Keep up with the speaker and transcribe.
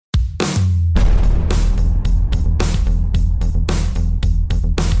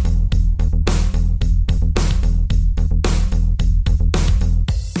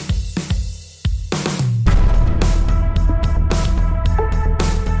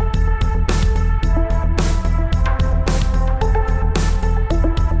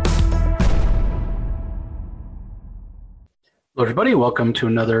Hello, everybody. Welcome to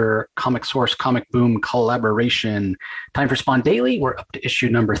another Comic Source Comic Boom collaboration. Time for Spawn Daily. We're up to issue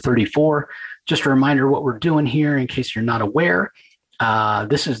number 34. Just a reminder what we're doing here in case you're not aware.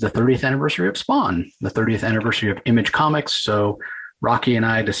 This is the 30th anniversary of Spawn, the 30th anniversary of Image Comics. So Rocky and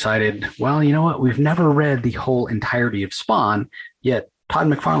I decided, well, you know what? We've never read the whole entirety of Spawn, yet Todd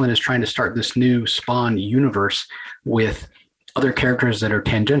McFarlane is trying to start this new Spawn universe with other characters that are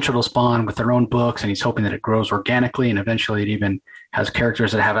tangential to Spawn with their own books, and he's hoping that it grows organically, and eventually it even has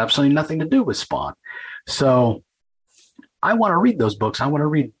characters that have absolutely nothing to do with Spawn. So I want to read those books. I want to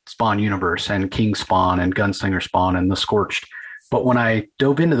read Spawn Universe and King Spawn and Gunslinger Spawn and The Scorched. But when I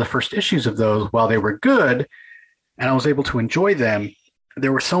dove into the first issues of those, while they were good and I was able to enjoy them,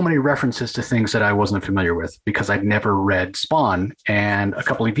 there were so many references to things that I wasn't familiar with because I'd never read Spawn. And a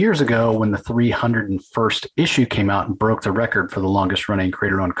couple of years ago, when the 301st issue came out and broke the record for the longest running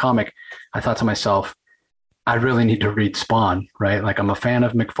creator-owned comic, I thought to myself, I really need to read Spawn, right? Like, I'm a fan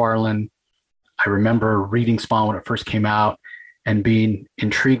of McFarlane. I remember reading Spawn when it first came out and being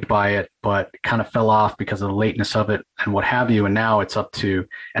intrigued by it, but kind of fell off because of the lateness of it and what have you. And now it's up to,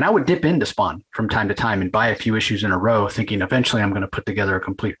 and I would dip into Spawn from time to time and buy a few issues in a row, thinking eventually I'm going to put together a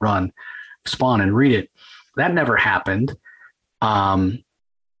complete run of Spawn and read it. That never happened. But,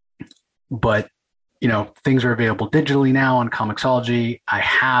 you know, things are available digitally now on Comixology. I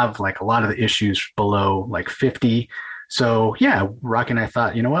have like a lot of the issues below like 50. So yeah, Rocky and I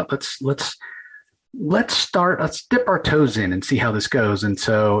thought, you know what, let's dip our toes in and see how this goes. And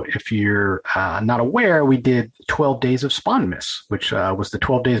so if you're not aware, we did 12 days of Spawnmas, which was the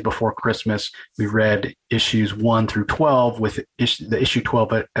 12 days before Christmas. We read issues 1 through 12 with the issue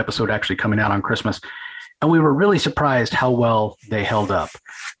 12 episode actually coming out on Christmas. And we were really surprised how well they held up.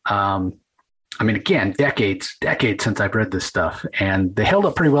 I mean, again, decades since I've read this stuff, and they held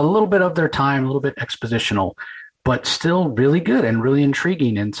up pretty well. A little bit of their time, a little bit expositional, but still really good and really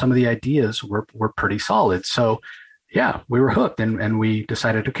intriguing. And some of the ideas were pretty solid. So yeah, we were hooked, and we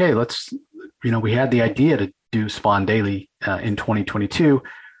decided, okay, we had the idea to do Spawn Daily in 2022,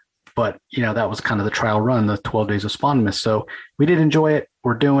 but that was kind of the trial run, the 12 days of Spawnmas. So we did enjoy it.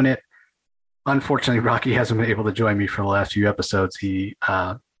 We're doing it. Unfortunately, Rocky hasn't been able to join me for the last few episodes.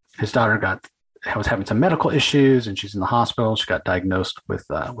 His daughter was having some medical issues, and she's in the hospital. She got diagnosed with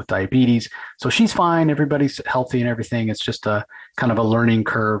diabetes. So she's fine. Everybody's healthy and everything. It's just a kind of a learning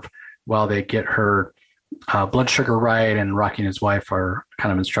curve while they get her blood sugar right. And Rocky and his wife are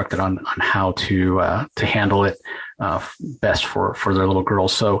kind of instructed on how to handle it best for their little girl.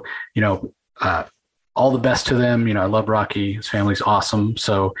 So, all the best to them. I love Rocky. His family's awesome.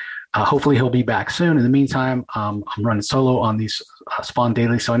 So hopefully he'll be back soon. In the meantime, I'm running solo on these Spawn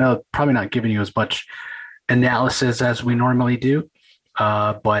Daily, so I know probably not giving you as much analysis as we normally do,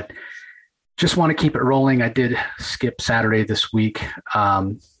 but just want to keep it rolling. I did skip Saturday this week.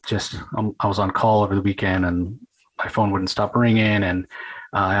 I was on call over the weekend, and my phone wouldn't stop ringing, and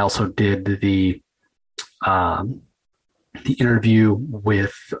I also did the interview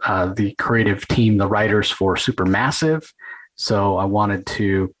with the creative team, the writers for Supermassive. So I wanted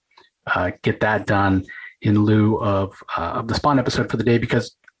to get that done in lieu of the Spawn episode for the day,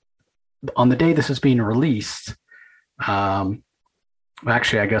 because on the day this is being released,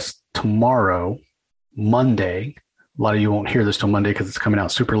 actually, I guess tomorrow, Monday, a lot of you won't hear this till Monday because it's coming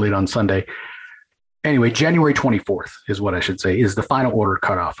out super late on Sunday. Anyway, January 24th is what I should say, is the final order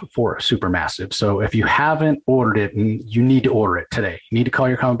cutoff for Supermassive. So if you haven't ordered it, you need to order it today. You need to call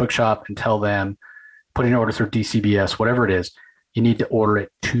your comic book shop and tell them, put in an order through DCBS, whatever it is. You need to order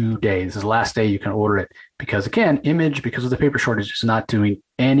it today. This is the last day you can order it because, again, Image, because of the paper shortage, is not doing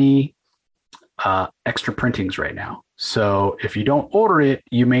any extra printings right now. So if you don't order it,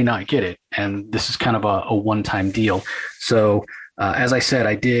 you may not get it. And this is kind of a one-time deal. So as I said,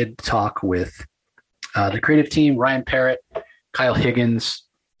 I did talk with the creative team, Ryan Parrott, Kyle Higgins,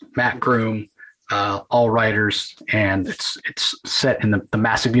 Matt Groom, all writers, and it's set in the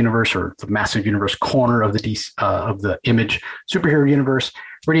massive universe, or the massive universe corner of the Image superhero universe.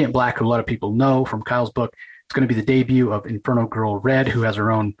 Radiant Black, who a lot of people know from Kyle's book, it's going to be the debut of Inferno Girl Red, who has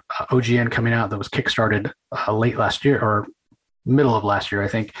her own OGN coming out that was kickstarted late last year, or middle of last year, I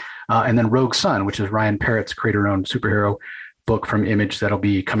think. And then Rogue Sun, which is Ryan Parrott's creator-owned superhero book from Image that'll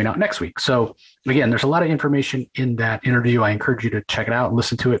be coming out next week. So again, there's a lot of information in that interview. I encourage you to check it out and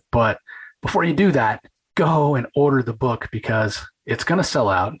listen to it. But before you do that, go and order the book, because it's going to sell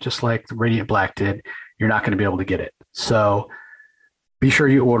out just like the Radiant Black did. You're not going to be able to get it. So be sure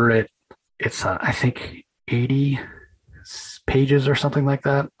you order it. It's, I think, 80 pages or something like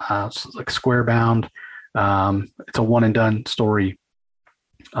that. It's like square bound. It's a one and done story.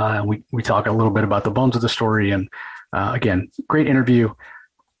 We talk a little bit about the bones of the story and Again, great interview.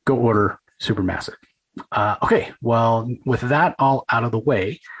 Go order Supermassive. Okay, well, with that all out of the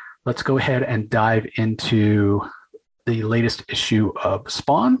way, let's go ahead and dive into the latest issue of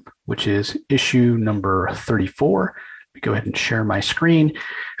Spawn, which is issue number 34. Let me go ahead and share my screen.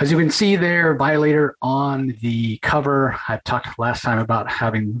 As you can see there, Violator on the cover. I've talked last time about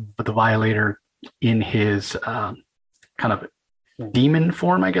having the Violator in his kind of demon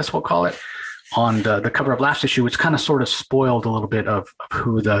form, I guess we'll call it, on the cover of last issue, which kind of sort of spoiled a little bit of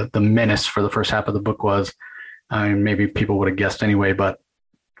who the menace for the first half of the book was. I mean, maybe people would have guessed anyway, but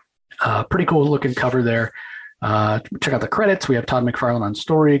pretty cool looking cover there. Check out the credits. We have Todd McFarlane on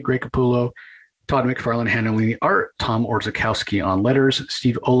story, Greg Capullo, Todd McFarlane handling the art, Tom Orzechowski on letters,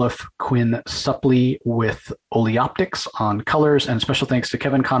 Steve Olaf, Quinn Suppley with Oleoptics on colors, and special thanks to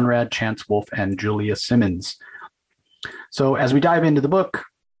Kevin Conrad, Chance Wolfe, and Julia Simmons. So as we dive into the book,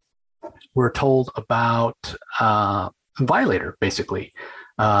 we're told about Violator, basically.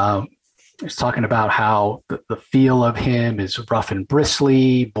 It's talking about how the feel of him is rough and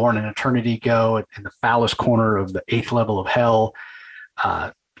bristly, born an eternity ago in the foulest corner of the 8th level of hell,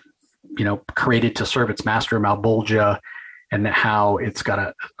 created to serve its master, Malbolgia, and how it's got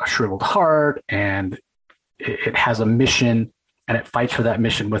a shriveled heart, and it has a mission, and it fights for that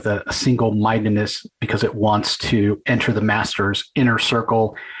mission with a single-mindedness because it wants to enter the master's inner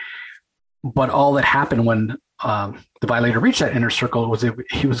circle. But all that happened when the Violator reached that inner circle was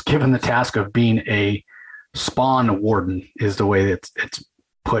he was given the task of being a spawn warden, is the way it's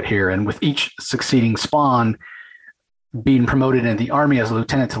put here. And with each succeeding spawn being promoted in the army as a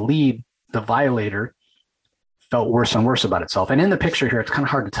lieutenant to lead, the Violator felt worse and worse about itself. And in the picture here, it's kind of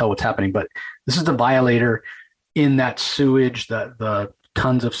hard to tell what's happening, but this is the Violator in that sewage, the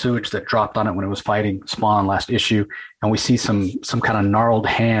tons of sewage that dropped on it when it was fighting Spawn last issue. And we see some kind of gnarled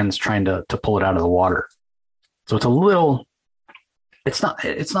hands trying to pull it out of the water. So it's a little, it's not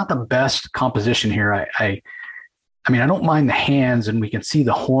the best composition here. I mean, I don't mind the hands and we can see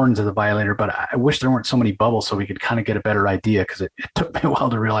the horns of the Violator, but I wish there weren't so many bubbles so we could kind of get a better idea, because it took me a while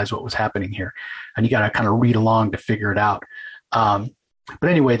to realize what was happening here. And you got to kind of read along to figure it out. But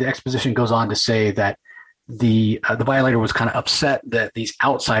anyway, the exposition goes on to say that the Violator was kind of upset that these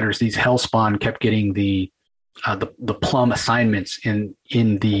outsiders, these Hellspawn, kept getting the plum assignments in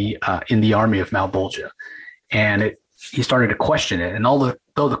the army of Malbolgia, and he started to question it. And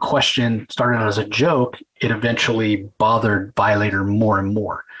though the question started out as a joke, it eventually bothered Violator more and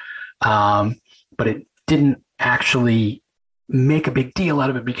more. But it didn't actually make a big deal out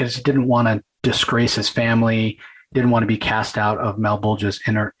of it because he didn't want to disgrace his family, didn't want to be cast out of Malbolgia's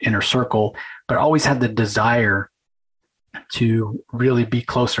inner circle, but always had the desire to really be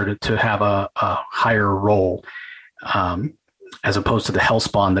closer to have a higher role, as opposed to the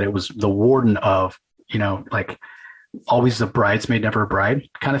Hellspawn that it was the warden of, like always the bridesmaid, never a bride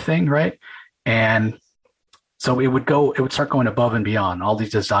kind of thing, right? And so it would start going above and beyond all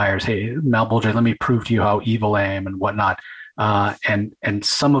these desires. Hey, Malbolgia, let me prove to you how evil I am and whatnot. And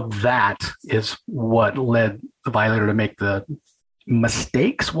some of that is what led the Violator to make the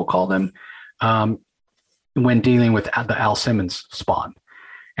mistakes, we'll call them, when dealing with the Al Simmons Spawn,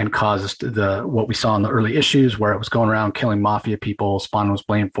 and caused what we saw in the early issues where it was going around killing mafia people. Spawn was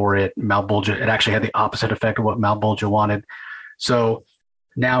blamed for it. Malbolgia, it actually had the opposite effect of what Malbolgia wanted. So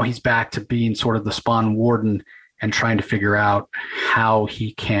now he's back to being sort of the Spawn warden and trying to figure out how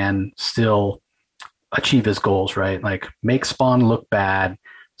he can still achieve his goals, right? Like make Spawn look bad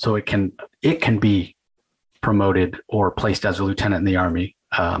so it can be promoted or placed as a lieutenant in the army,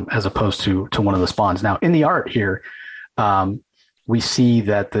 as opposed to one of the Spawns. Now in the art here, we see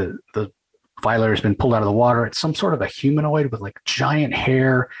that the Violator has been pulled out of the water. It's some sort of a humanoid with like giant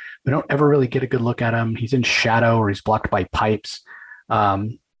hair. We don't ever really get a good look at him. He's in shadow or he's blocked by pipes.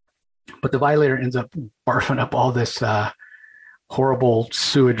 But the Violator ends up barfing up all this horrible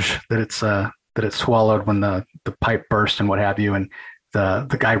sewage that it swallowed when the pipe burst and what have you. And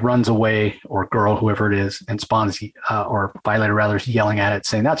the guy runs away, or girl, whoever it is, and Spawn's, or Violator rather, is yelling at it,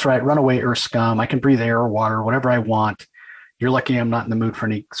 saying, "That's right, run away, Earth scum. I can breathe air or water, whatever I want. You're lucky I'm not in the mood for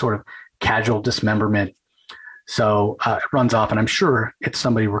any sort of casual dismemberment." So it runs off, and I'm sure it's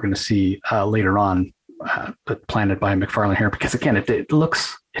somebody we're going to see later on, planted by McFarlane here, because again, it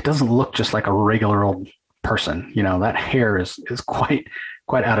doesn't look just like a regular old person. That hair is quite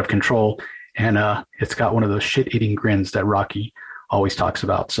out of control, and it's got one of those shit-eating grins that Rocky always talks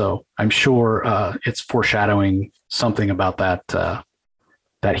about. So I'm sure it's foreshadowing something about that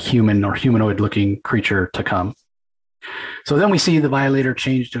human or humanoid-looking creature to come. So then we see the Violator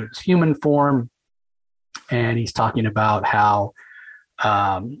change to his human form, and he's talking about how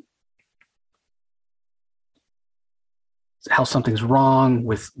how something's wrong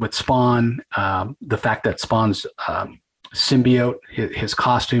with Spawn. The fact that Spawn's symbiote, his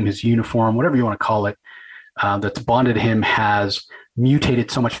costume, his uniform, whatever you want to call it, that's bonded him has mutated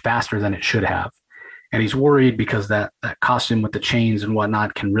so much faster than it should have. And he's worried because that costume with the chains and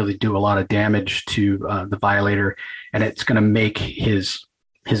whatnot can really do a lot of damage to the Violator, and it's going to make his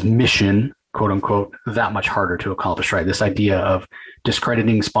mission, quote unquote, that much harder to accomplish. Right? This idea of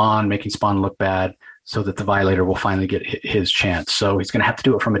discrediting Spawn, making Spawn look bad, so that the Violator will finally get his chance. So he's going to have to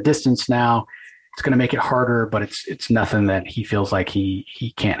do it from a distance now. It's going to make it harder, but it's nothing that he feels like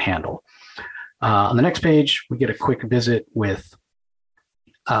he can't handle. On the next page, we get a quick visit with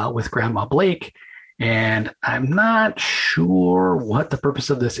Grandma Blake. And I'm not sure what the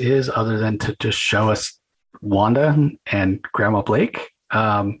purpose of this is other than to just show us Wanda and Grandma Blake.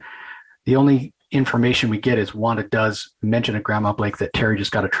 The only information we get is Wanda does mention to Grandma Blake that Terry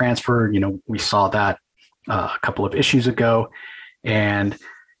just got a transfer. You know, we saw that a couple of issues ago. And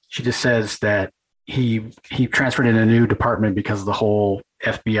she just says that he transferred in a new department because the whole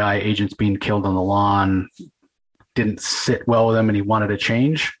FBI agents being killed on the lawn didn't sit well with him and he wanted to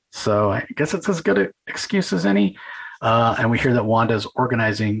change. So I guess it's as good an excuse as any. And we hear that Wanda's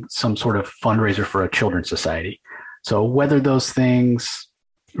organizing some sort of fundraiser for a children's society. So whether those things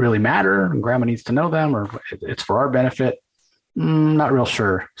really matter and Grandma needs to know them or it's for our benefit, not real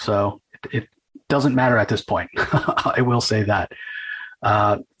sure. So it doesn't matter at this point. I will say that.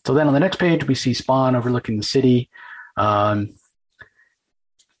 So then on the next page, we see Spawn overlooking the city. For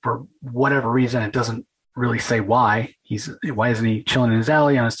whatever reason, it doesn't really say why isn't he chilling in his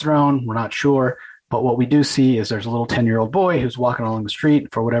alley on his throne? We're not sure. But what we do see is there's a little 10-year-old boy who's walking along the street.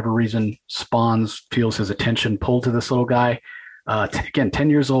 For whatever reason, Spawn feels his attention pulled to this little guy. Again, 10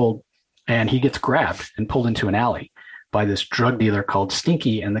 years old, and he gets grabbed and pulled into an alley by this drug dealer called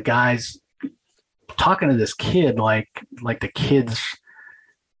Stinky. And the guy's talking to this kid like the kid's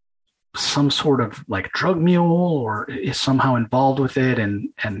some sort of like drug mule or is somehow involved with it. And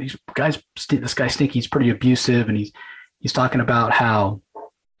this guy Stinky's pretty abusive, and he's talking about how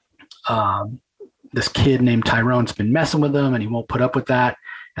this kid named Tyrone's been messing with him and he won't put up with that.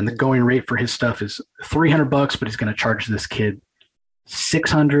 And the going rate for his stuff is $300, but he's going to charge this kid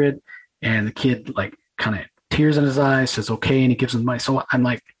 $600. And the kid like kind of tears in his eyes, says okay, and he gives him money. So I'm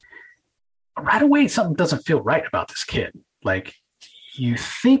like, right away, something doesn't feel right about this kid. Like, you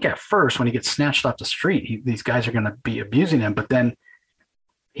think at first when he gets snatched off the street, these guys are going to be abusing him, but then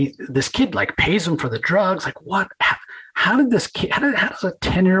this kid like pays him for the drugs. Like, what? How did this kid? How does a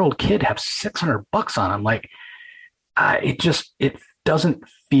 10-year-old kid have $600 on him? Like, it doesn't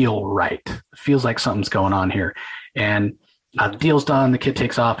feel right. It feels like something's going on here. And the deal's done. The kid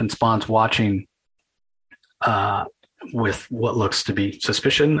takes off, and Spawn's watching with what looks to be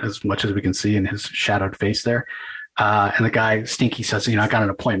suspicion, as much as we can see in his shadowed face there. And the guy Stinky says, I got an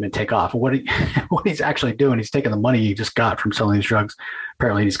appointment, take off. What he's actually doing, he's taking the money he just got from selling these drugs.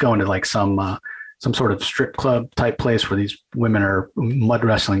 Apparently he's going to like some sort of strip club type place where these women are mud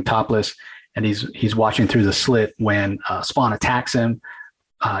wrestling topless. And he's watching through the slit when Spawn attacks him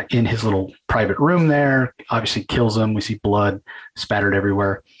in his little private room there, obviously kills him. We see blood spattered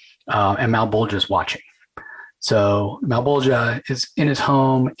everywhere. And Malbolgia is watching. So Malbolgia is in his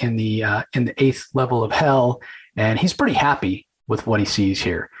home in the 8th level of hell. And he's pretty happy with what he sees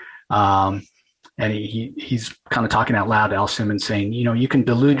here. And he's kind of talking out loud to Al Simmons saying, you can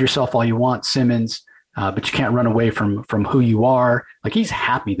delude yourself all you want, Simmons, but you can't run away from who you are. Like, he's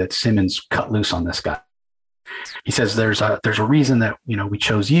happy that Simmons cut loose on this guy. He says there's a reason that, we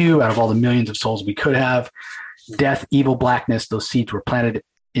chose you out of all the millions of souls we could have. Death, evil, blackness, those seeds were planted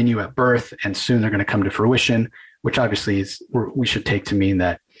in you at birth, and soon they're going to come to fruition, which obviously we should take to mean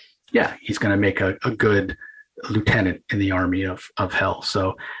that, yeah, he's going to make a good lieutenant in the army of hell.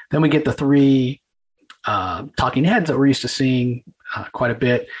 So then we get the 3 talking heads that we're used to seeing quite a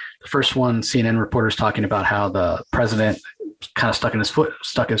bit. The first one, CNN reporters talking about how the president kind of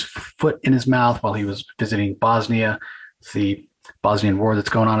stuck his foot in his mouth while he was visiting Bosnia, the Bosnian war that's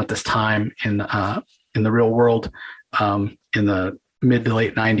going on at this time in the real world, in the mid to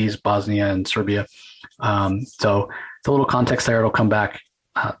late 90s, Bosnia and Serbia. So it's a little context there. It'll come back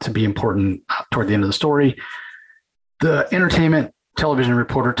to be important toward the end of the story. The entertainment television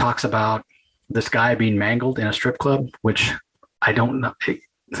reporter talks about this guy being mangled in a strip club, which I don't know.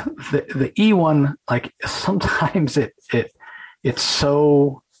 The E one, like, sometimes it's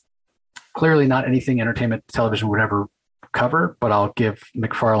so clearly not anything entertainment television would ever cover, but I'll give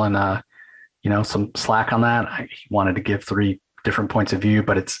McFarlane some slack on that. He wanted to give 3 different points of view,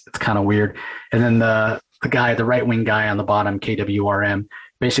 but it's kind of weird. And then the guy, the right wing guy on the bottom, KWRM,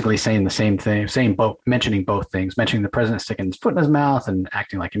 basically saying the same thing, saying both, mentioning both things, mentioning the president sticking his foot in his mouth and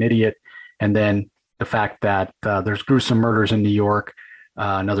acting like an idiot, and then the fact that there's gruesome murders in New York.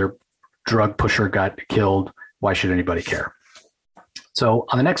 Another drug pusher got killed. Why should anybody care? So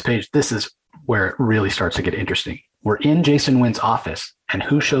on the next page, this is where it really starts to get interesting. We're in Jason Wynn's office, and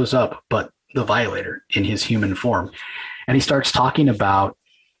who shows up but the Violator in his human form? And he starts talking about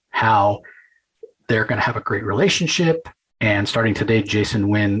how they're going to have a great relationship. And starting today, Jason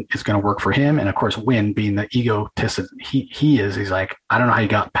Wynn is going to work for him. And of course, Wynn, being the egotist he's like, I don't know how you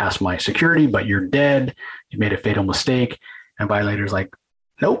got past my security, but you're dead. You made a fatal mistake. And Violator's like,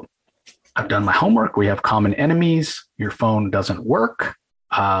 nope, I've done my homework. We have common enemies. Your phone doesn't work.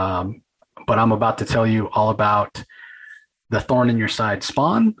 But I'm about to tell you all about the thorn in your side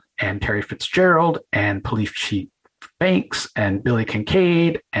Spawn and Terry Fitzgerald and Police Chief Banks and Billy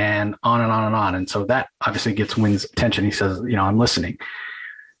Kincaid and on and on and on. And so that obviously gets Wynn's attention. He says, I'm listening.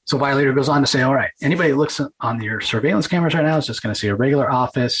 So Violator goes on to say, all right, anybody who looks on your surveillance cameras right now is just going to see a regular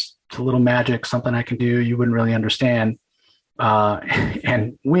office. It's a little magic, something I can do. You wouldn't really understand.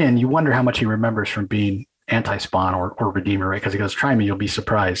 And Wynn, you wonder how much he remembers from being anti-Spawn or Redeemer, right? Because he goes, try me, you'll be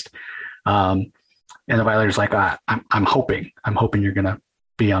surprised. And the Violator's like, I'm hoping you're going to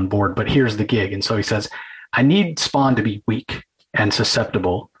be on board, but here's the gig. And so he says, I need Spawn to be weak and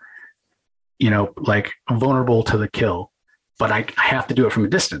susceptible, like vulnerable to the kill, but I have to do it from a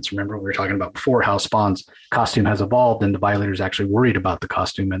distance. Remember, we were talking about before how Spawn's costume has evolved and the Violator's actually worried about the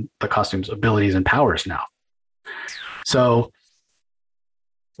costume and the costume's abilities and powers now. So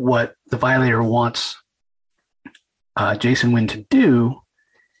what the Violator wants Jason Wynn to do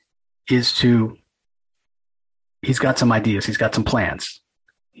is he's got some ideas. He's got some plans.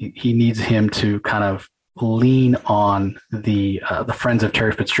 He needs him to kind of lean on the friends of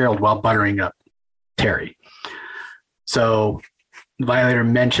Terry Fitzgerald while buttering up Terry. So the Violator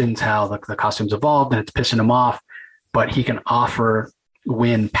mentions how the costume's evolved and it's pissing him off, but he can offer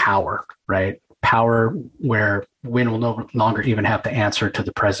Wynn power, right? Power where Wynn will no longer even have to answer to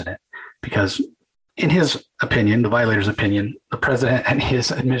the president, because in his opinion, the Violator's opinion, the president and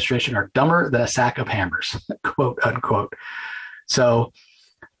his administration are dumber than a sack of hammers, quote unquote. So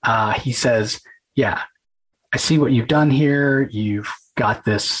he says, yeah, I see what you've done here. You've got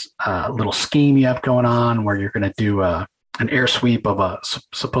this little scheme you have going on where you're going to do an air sweep of a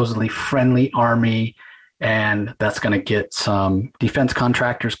supposedly friendly army, and that's going to get some defense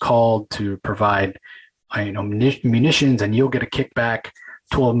contractors called to provide munitions, and you'll get a kickback,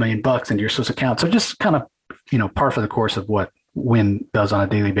 $12 million into your Swiss account. So just kind of, par for the course of what Wynn does on a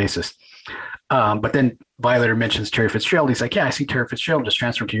daily basis. But then Violator mentions Terry Fitzgerald. He's like, yeah, I see Terry Fitzgerald just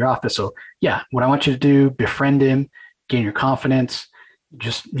transferred to your office. So yeah, what I want you to do, befriend him, gain your confidence,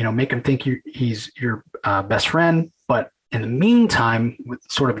 just, make him think he's your best friend. But in the meantime, with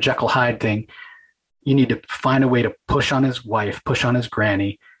sort of a Jekyll Hyde thing, you need to find a way to push on his wife, push on his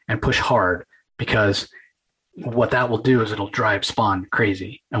granny, and push hard, because what that will do is it'll drive Spawn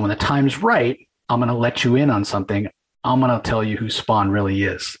crazy. And when the time's right, I'm going to let you in on something. I'm going to tell you who Spawn really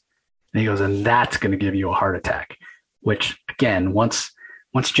is. And he goes, and that's going to give you a heart attack, which again, once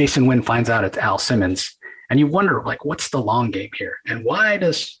Jason Wynn finds out it's Al Simmons, and you wonder, like, what's the long game here? And why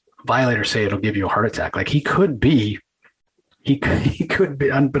does Violator say it'll give you a heart attack? Like, he could be,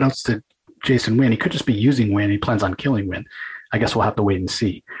 unbeknownst to Jason Wynn, he could just be using Wynn. He plans on killing Wynn. I guess we'll have to wait and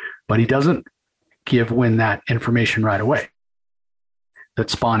see. But he doesn't give Wynn that information right away, that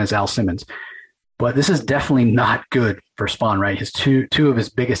Spawn is Al Simmons. But this is definitely not good for Spawn, right? His two of his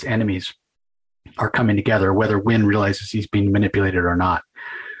biggest enemies are coming together, whether Wynn realizes he's being manipulated or not.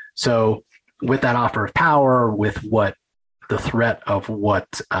 So with that offer of power, with what the threat of what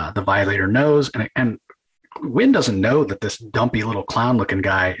the Violator knows, and Wynn doesn't know that this dumpy little clown-looking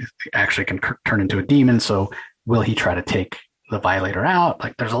guy actually can turn into a demon. So will he try to take the Violator out?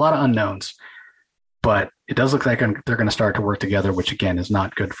 Like, there's a lot of unknowns, but it does look like they're going to start to work together, which again is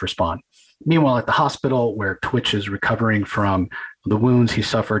not good for Spawn. Meanwhile, at the hospital where Twitch is recovering from the wounds he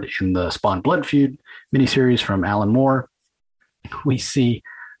suffered in the Spawn Blood Feud miniseries from Alan Moore, we see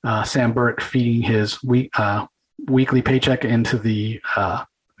Sam Burke feeding his weekly paycheck into the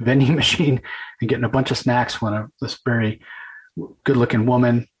vending machine and getting a bunch of snacks when this very good-looking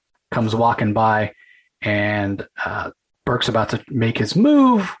woman comes walking by, and Burke's about to make his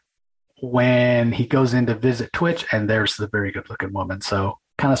move when he goes in to visit Twitch, and there's the very good-looking woman. So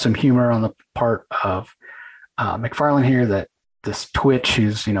kind of some humor on the part of McFarlane here, that this Twitch,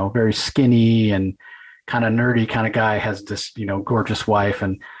 who's, very skinny and kind of nerdy kind of guy, has this, gorgeous wife,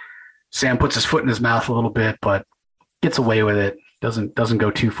 and Sam puts his foot in his mouth a little bit, but gets away with it. Doesn't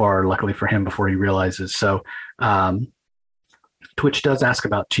go too far, luckily for him, before he realizes. So Twitch does ask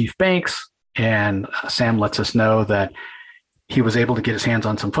about Chief Banks, and Sam lets us know that he was able to get his hands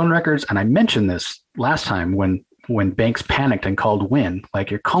on some phone records. And I mentioned this last time when Banks panicked and called Wynn.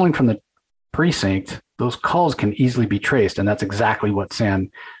 Like, you're calling from the precinct, those calls can easily be traced, and that's exactly what Sam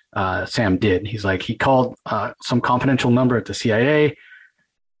did. He's like, he called some confidential number at the CIA.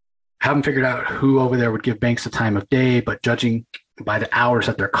 Haven't figured out who over there would give Banks the time of day, but judging by the hours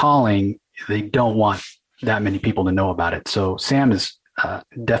that they're calling, they don't want that many people to know about it. So Sam is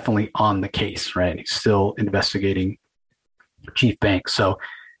definitely on the case, right? He's still investigating Chief Banks. So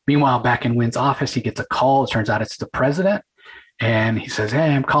meanwhile, back in Wynn's office, he gets a call. It turns out it's the president. And he says,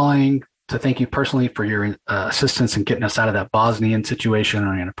 hey, I'm calling to thank you personally for your assistance in getting us out of that Bosnian situation.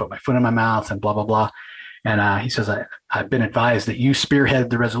 I'm going to put my foot in my mouth and blah, blah, blah. And he says, I've been advised that you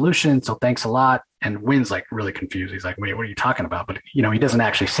spearheaded the resolution, so thanks a lot. And Wynn's like really confused. He's like, wait, what are you talking about? But, he doesn't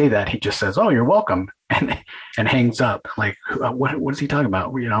actually say that. He just says, oh, you're welcome, and hangs up. Like, what is he talking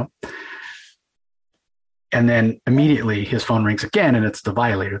about? And then immediately his phone rings again, and it's the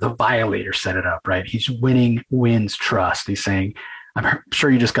violator. The violator set it up, right? He's winning Wynn's trust. He's saying, I'm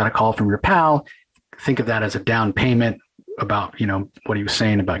sure you just got a call from your pal. Think of that as a down payment about, what he was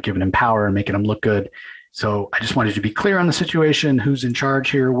saying about giving him power and making him look good. So I just wanted you to be clear on the situation. Who's in charge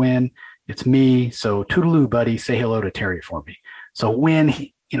here, Wynn? It's me. So toodaloo, buddy. Say hello to Terry for me. So Wynn,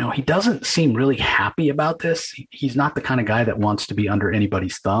 he doesn't seem really happy about this. He's not the kind of guy that wants to be under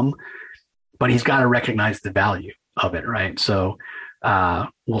anybody's thumb, but he's got to recognize the value of it, right? So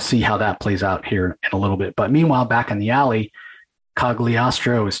we'll see how that plays out here in a little bit. But meanwhile, back in the alley,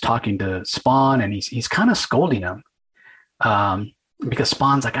 Cagliostro is talking to Spawn, and he's kind of scolding him. Because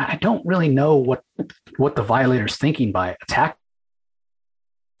Spawn's like, I don't really know what the violator's thinking by attack.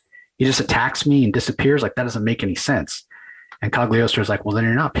 He just attacks me and disappears. Like, that doesn't make any sense. And Cagliostro's like, well, then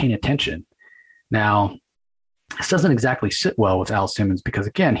you're not paying attention. Now, this doesn't exactly sit well with Al Simmons because,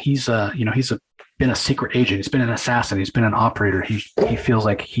 again, he's been a secret agent. He's been an assassin. He's been an operator. He feels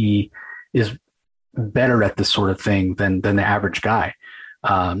like he is better at this sort of thing than the average guy.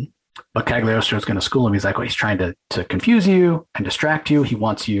 But Cagliostro is going to school him. He's like, well, he's trying to confuse you and distract you. He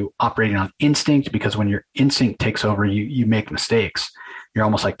wants you operating on instinct, because when your instinct takes over, you make mistakes. You're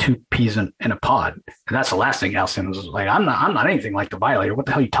almost like two peas in a pod. And that's the last thing Al Simmons was like, I'm not anything like the violator. What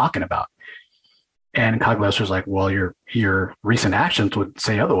the hell are you talking about? And Cagliostro's like, well, your recent actions would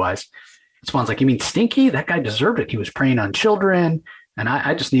say otherwise. Spawn's like, you mean Stinky? That guy deserved it. He was preying on children, and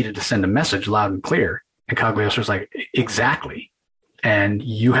I just needed to send a message loud and clear. And Cagliostro's like, exactly. And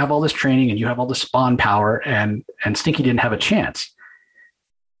you have all this training and you have all this Spawn power, and Stinky didn't have a chance.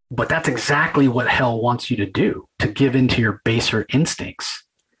 But that's exactly what hell wants you to do, to give into your baser instincts,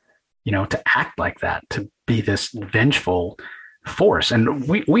 to act like that, to be this vengeful force. And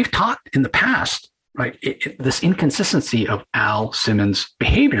we've talked in the past, right? This inconsistency of Al Simmons'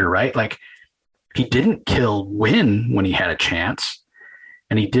 behavior, right? Like, he didn't kill Wynn when he had a chance.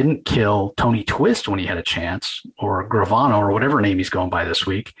 And he didn't kill Tony Twist when he had a chance, or Gravano, or whatever name he's going by this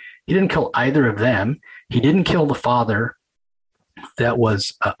week. He didn't kill either of them. He didn't kill the father that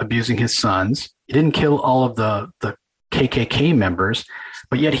was abusing his sons. He didn't kill all of the KKK members,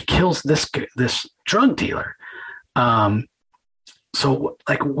 but yet he kills this drug dealer. So,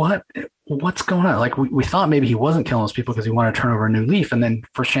 like, what's going on? Like, we thought maybe he wasn't killing those people because he wanted to turn over a new leaf, and then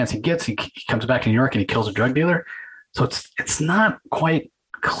first chance he gets, he comes back to New York and he kills a drug dealer. So it's not quite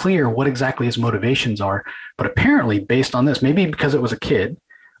clear what exactly his motivations are, but apparently based on this, maybe because it was a kid,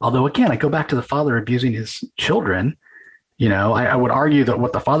 although again, I go back to the father abusing his children. I would argue that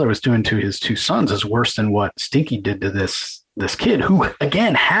what the father was doing to his two sons is worse than what Stinky did to this kid, who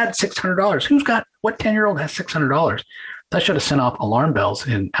again had $600. What 10-year-old has $600? That should have sent off alarm bells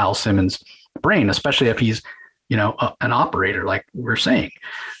in Al Simmons' brain, especially if he's an operator, like we're saying.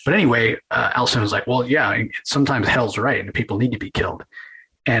 But anyway, Al Simmons was like, well, yeah, sometimes hell's right and people need to be killed.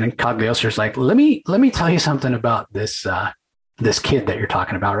 And Cagliostro's like, let me tell you something about this kid that you're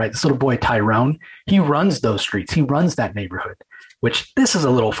talking about, right? This little boy, Tyrone, he runs those streets. He runs that neighborhood, which this is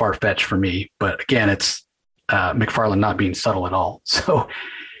a little far-fetched for me. But again, it's McFarlane not being subtle at all. So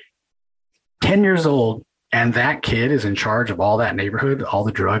 10 years old, and that kid is in charge of all that neighborhood, all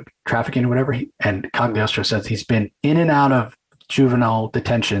the drug trafficking or whatever. And Cagliostro says he's been in and out of juvenile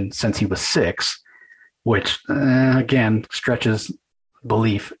detention since he was 6, which, again, stretches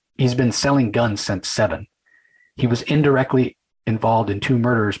belief. He's been selling guns since 7. He was indirectly involved in 2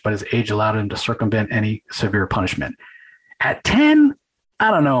 murders, but his age allowed him to circumvent any severe punishment. At 10,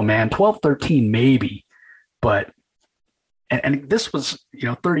 I don't know, man. 12, 13, maybe. But, and this was,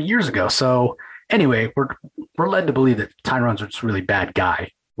 30 years ago. So anyway, we're led to believe that Tyrone's a really bad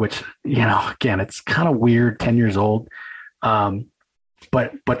guy, which, again, it's kind of weird, 10 years old.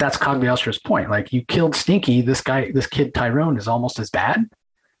 But that's Cagliostro's point. Like, you killed Stinky. This kid Tyrone is almost as bad,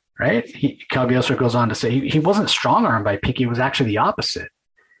 right? Cagliostro goes on to say he wasn't strong armed by Pinky. It was actually the opposite.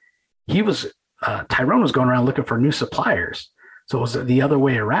 He was Tyrone was going around looking for new suppliers, so it was the other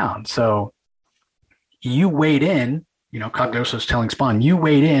way around. So you wade in. Cagliostro's telling Spawn, you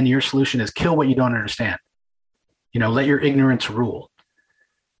wade in. Your solution is kill what you don't understand. Let your ignorance rule.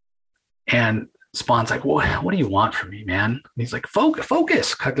 And Spawn's like, well, what do you want from me, man? And he's like,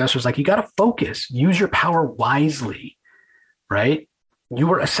 focus. Cagliostro's like, you got to focus. Use your power wisely, right? You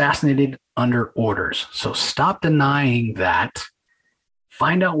were assassinated under orders. So stop denying that.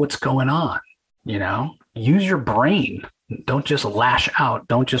 Find out what's going on, Use your brain. Don't just lash out.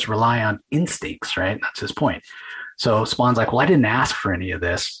 Don't just rely on instincts, right? That's his point. So Spawn's like, well, I didn't ask for any of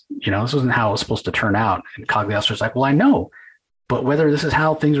this. This isn't how it was supposed to turn out. And Cagliostro's like, well, I know. But whether this is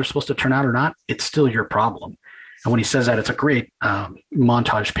how things are supposed to turn out or not, it's still your problem. And when he says that, it's a great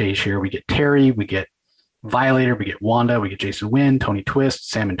montage page here. We get Terry, we get Violator, we get Wanda, we get Jason Wynn, Tony Twist,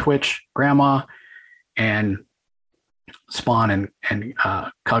 Sam and Twitch, Grandma, and Spawn and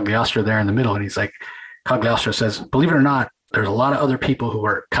Cagliostro there in the middle. And he's like, Cagliostro says, believe it or not, there's a lot of other people who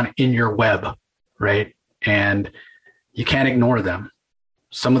are kind of in your web, right? And you can't ignore them.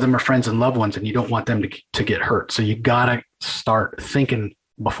 Some of them are friends and loved ones, and you don't want them to get hurt. So you got to start thinking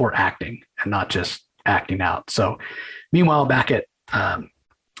before acting and not just acting out. So meanwhile, back at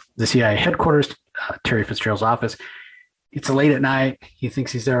the CIA headquarters, Terry Fitzgerald's office, it's late at night. He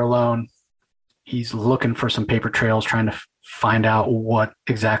thinks he's there alone. He's looking for some paper trails, trying to find out what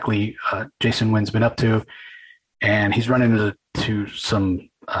exactly Jason Wynn's been up to. And he's running into some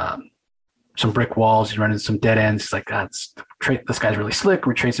brick walls. He's running into some dead ends. He's like, this guy's really slick.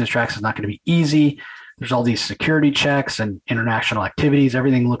 Retracing his tracks is not going to be easy. There's all these security checks and international activities.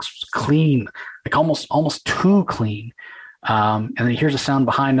 Everything looks clean, like almost too clean. And then he hears a sound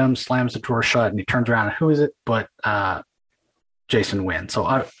behind him, slams the door shut, and he turns around. And who is it? But Jason Wynn.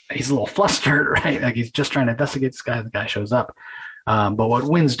 So he's a little flustered, right? Like, he's just trying to investigate this guy. The guy shows up. But what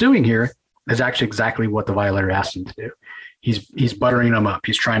Wynn's doing here is actually exactly what the Violator asked him to do. He's buttering him up.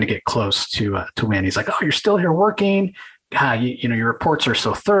 He's trying to get close to Wynn. He's like, oh, you're still here working. God, your reports are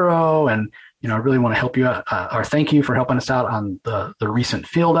so thorough, and I really want to help you out, or thank you for helping us out on the recent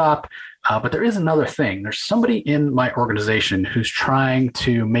field op. But there is another thing. There's somebody in my organization who's trying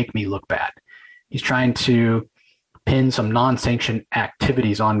to make me look bad. He's trying to pin some non-sanctioned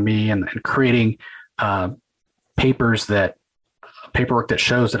activities on me and creating paperwork that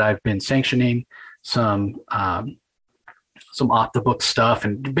shows that I've been sanctioning some off the book stuff,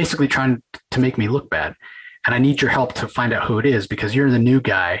 and basically trying to make me look bad. And I need your help to find out who it is, because you're the new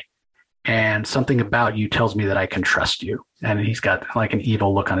guy and something about you tells me that I can trust you. And he's got like an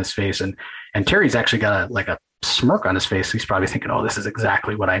evil look on his face. And Terry's actually got a smirk on his face. He's probably thinking, oh, this is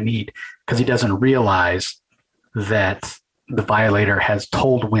exactly what I need, because he doesn't realize that the Violator has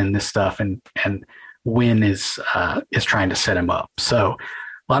told Wynn this stuff, and Wynn is trying to set him up. So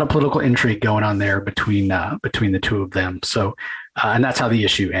a lot of political intrigue going on there between the two of them. So, and that's how the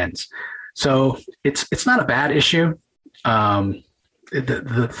issue ends. So it's not a bad issue.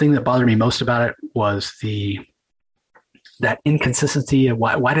 The thing that bothered me most about it was that inconsistency of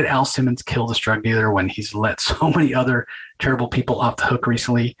why did Al Simmons kill this drug dealer when he's let so many other terrible people off the hook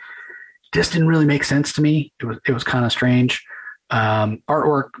recently? Just didn't really make sense to me. It was kind of strange.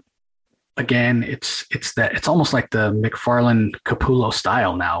 Artwork, again, it's almost like the McFarlane Capullo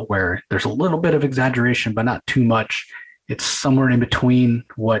style now, where there's a little bit of exaggeration, but not too much. It's somewhere in between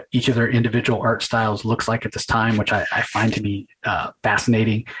what each of their individual art styles looks like at this time, which I find to be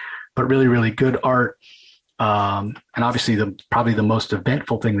fascinating, but really, really good art. And obviously probably the most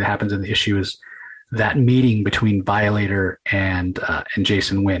eventful thing that happens in the issue is that meeting between Violator and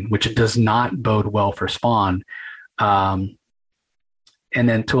Jason Wynn, which does not bode well for Spawn. And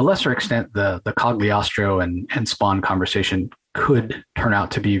then to a lesser extent, the Cagliostro and Spawn conversation could turn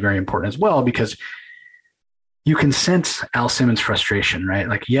out to be very important as well, because you can sense Al Simmons' frustration, right?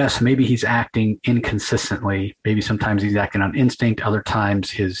 Like, yes, maybe he's acting inconsistently. Maybe sometimes he's acting on instinct. Other times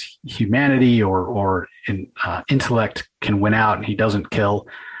his humanity or intellect can win out and he doesn't kill.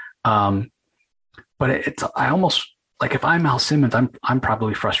 But I almost like, if I'm Al Simmons, I'm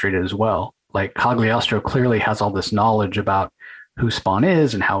probably frustrated as well. Like, Cagliostro clearly has all this knowledge about who Spawn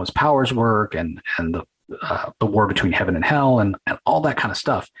is and how his powers work and the war between heaven and hell and all that kind of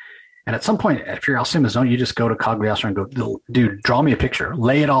stuff. And at some point, if you're Al Simmons, don't you just go to Cagliostro and go, dude, draw me a picture,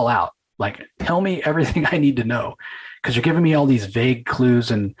 lay it all out. Like, tell me everything I need to know, because you're giving me all these vague clues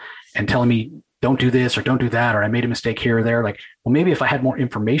and telling me don't do this or don't do that, or I made a mistake here or there. Like, well, maybe if I had more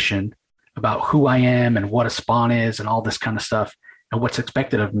information, about who I am and what a spawn is and all this kind of stuff and what's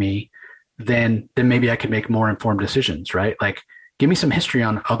expected of me, then maybe I could make more informed decisions, right? Like, give me some history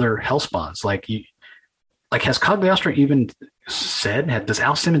on other hell spawns. Like, has Cagliostro even said? Does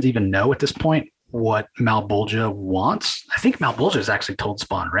Al Simmons even know at this point what Malbolgia wants? I think Malbolgia has actually told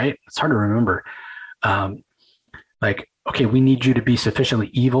Spawn, right? It's hard to remember. Like, okay, we need you to be sufficiently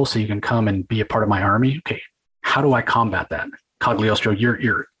evil so you can come and be a part of my army. Okay, how do I combat that? Cagliostro,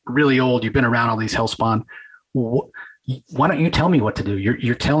 you're really old. You've been around all these Hellspawn. Why don't you tell me what to do?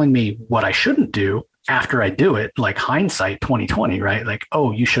 You're telling me what I shouldn't do after I do it, like hindsight 2020, right? Like,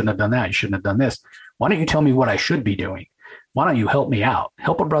 oh, you shouldn't have done that. You shouldn't have done this. Why don't you tell me what I should be doing? Why don't you help me out?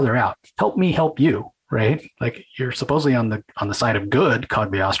 Help a brother out. Help me help you, right? Like, you're supposedly on the side of good,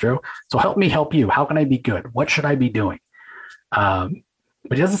 Cagliostro. So help me help you. How can I be good? What should I be doing? But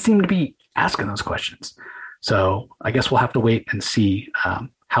he doesn't seem to be asking those questions. So I guess we'll have to wait and see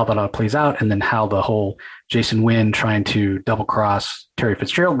how that all plays out, and then how the whole Jason Wynn trying to double cross Terry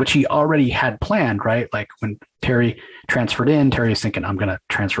Fitzgerald, which he already had planned, right? Like, when Terry transferred in, Terry is thinking, I'm going to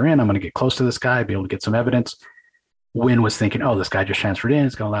transfer in. I'm going to get close to this guy, be able to get some evidence. Wynn was thinking, oh, this guy just transferred in.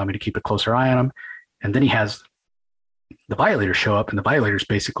 It's going to allow me to keep a closer eye on him. And then he has the Violators show up, and the Violators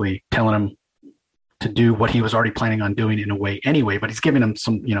basically telling him to do what he was already planning on doing in a way anyway, but he's giving him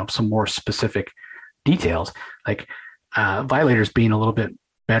some more specific details. Like, Violators being a little bit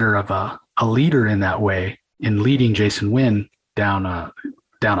better of a leader in that way, in leading Jason Wynn down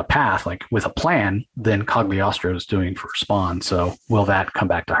a path, like with a plan, than Cagliostro is doing for Spawn. So will that come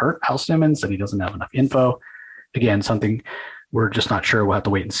back to hurt Al Simmons that he doesn't have enough info? Again, something we're just not sure. We'll have to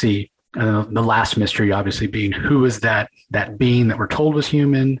wait and see. And then the last mystery, obviously, being who is that being that we're told was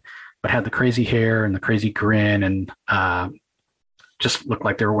human, but had the crazy hair and the crazy grin, and just looked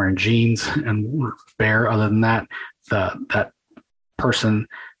like they were wearing jeans and were bare. Other than that, that person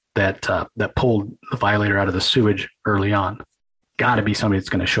that pulled the Violator out of the sewage early on, got to be somebody that's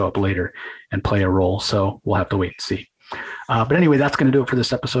going to show up later and play a role. So we'll have to wait and see. But anyway, that's going to do it for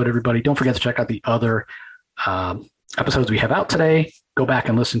this episode, everybody. Don't forget to check out the other episodes we have out today. Go back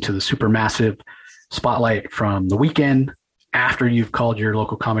and listen to the Supermassive Spotlight from the weekend after you've called your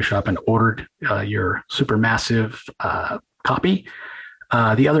local comic shop and ordered your Supermassive copy.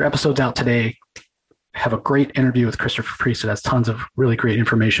 The other episodes out today have a great interview with Christopher Priest. It has tons of really great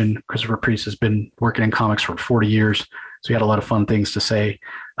information. Christopher Priest has been working in comics for 40 years, so he had a lot of fun things to say.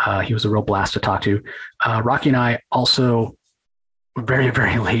 He was a real blast to talk to. Rocky and I also, very,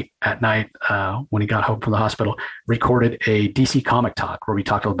 very late at night, when he got home from the hospital, recorded a DC comic talk where we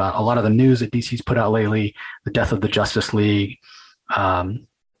talked about a lot of the news that DC's put out lately, the death of the Justice League.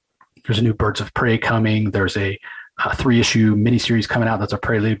 There's a new Birds of Prey coming. There's a 3-issue miniseries coming out that's a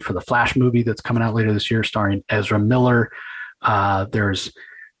prelude for the Flash movie that's coming out later this year, starring Ezra Miller. There's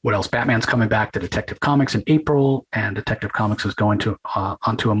what else? Batman's coming back to Detective Comics in April, and Detective Comics is going to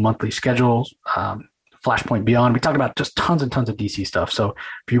onto a monthly schedule. Flashpoint Beyond. We talked about just tons and tons of DC stuff. So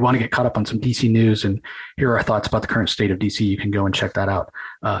if you want to get caught up on some DC news and hear our thoughts about the current state of DC, you can go and check that out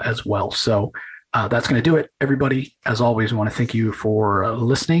as well. So that's going to do it, everybody. As always, we want to thank you for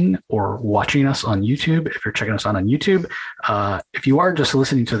listening or watching us on YouTube. If you're checking us out on YouTube, if you are just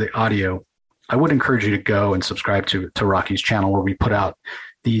listening to the audio, I would encourage you to go and subscribe to Rocky's channel, where we put out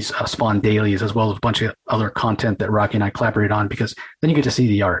these Spawn dailies, as well as a bunch of other content that Rocky and I collaborate on, because then you get to see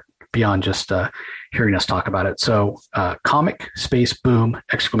the art beyond just hearing us talk about it. So comic space boom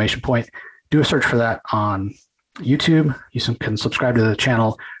exclamation point. Do a search for that on YouTube. You can subscribe to the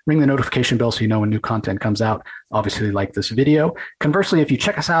channel, ring the notification bell so you know when new content comes out. Obviously, like this video. Conversely, if you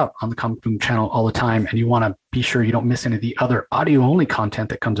check us out on the Comic Boom channel all the time and you want to be sure you don't miss any of the other audio-only content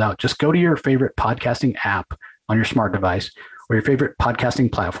that comes out, just go to your favorite podcasting app on your smart device or your favorite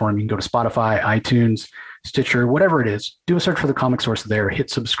podcasting platform. You can go to Spotify, iTunes, Stitcher, whatever it is. Do a search for the Comic Source there,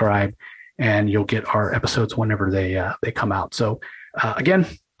 hit subscribe, and you'll get our episodes whenever they come out. So again,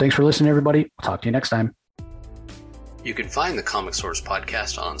 thanks for listening, everybody. I'll talk to you next time. You can find the Comic Source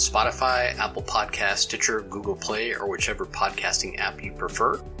podcast on Spotify, Apple Podcasts, Stitcher, Google Play, or whichever podcasting app you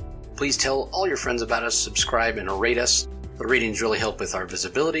prefer. Please tell all your friends about us, subscribe, and rate us. The ratings really help with our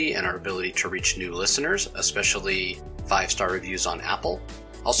visibility and our ability to reach new listeners, especially 5-star reviews on Apple.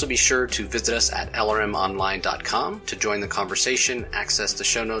 Also be sure to visit us at lrmonline.com to join the conversation, access the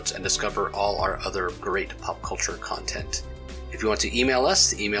show notes, and discover all our other great pop culture content. If you want to email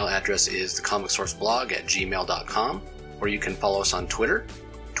us, the email address is thecomicsourceblog@gmail.com, or you can follow us on Twitter,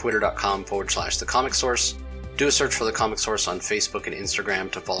 twitter.com/thecomicsource. Do a search for The Comic Source on Facebook and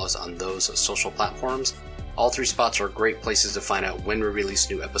Instagram to follow us on those social platforms. All three spots are great places to find out when we release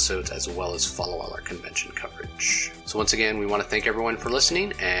new episodes, as well as follow all our convention coverage. So once again, we want to thank everyone for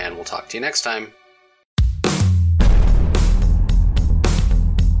listening, and we'll talk to you next time.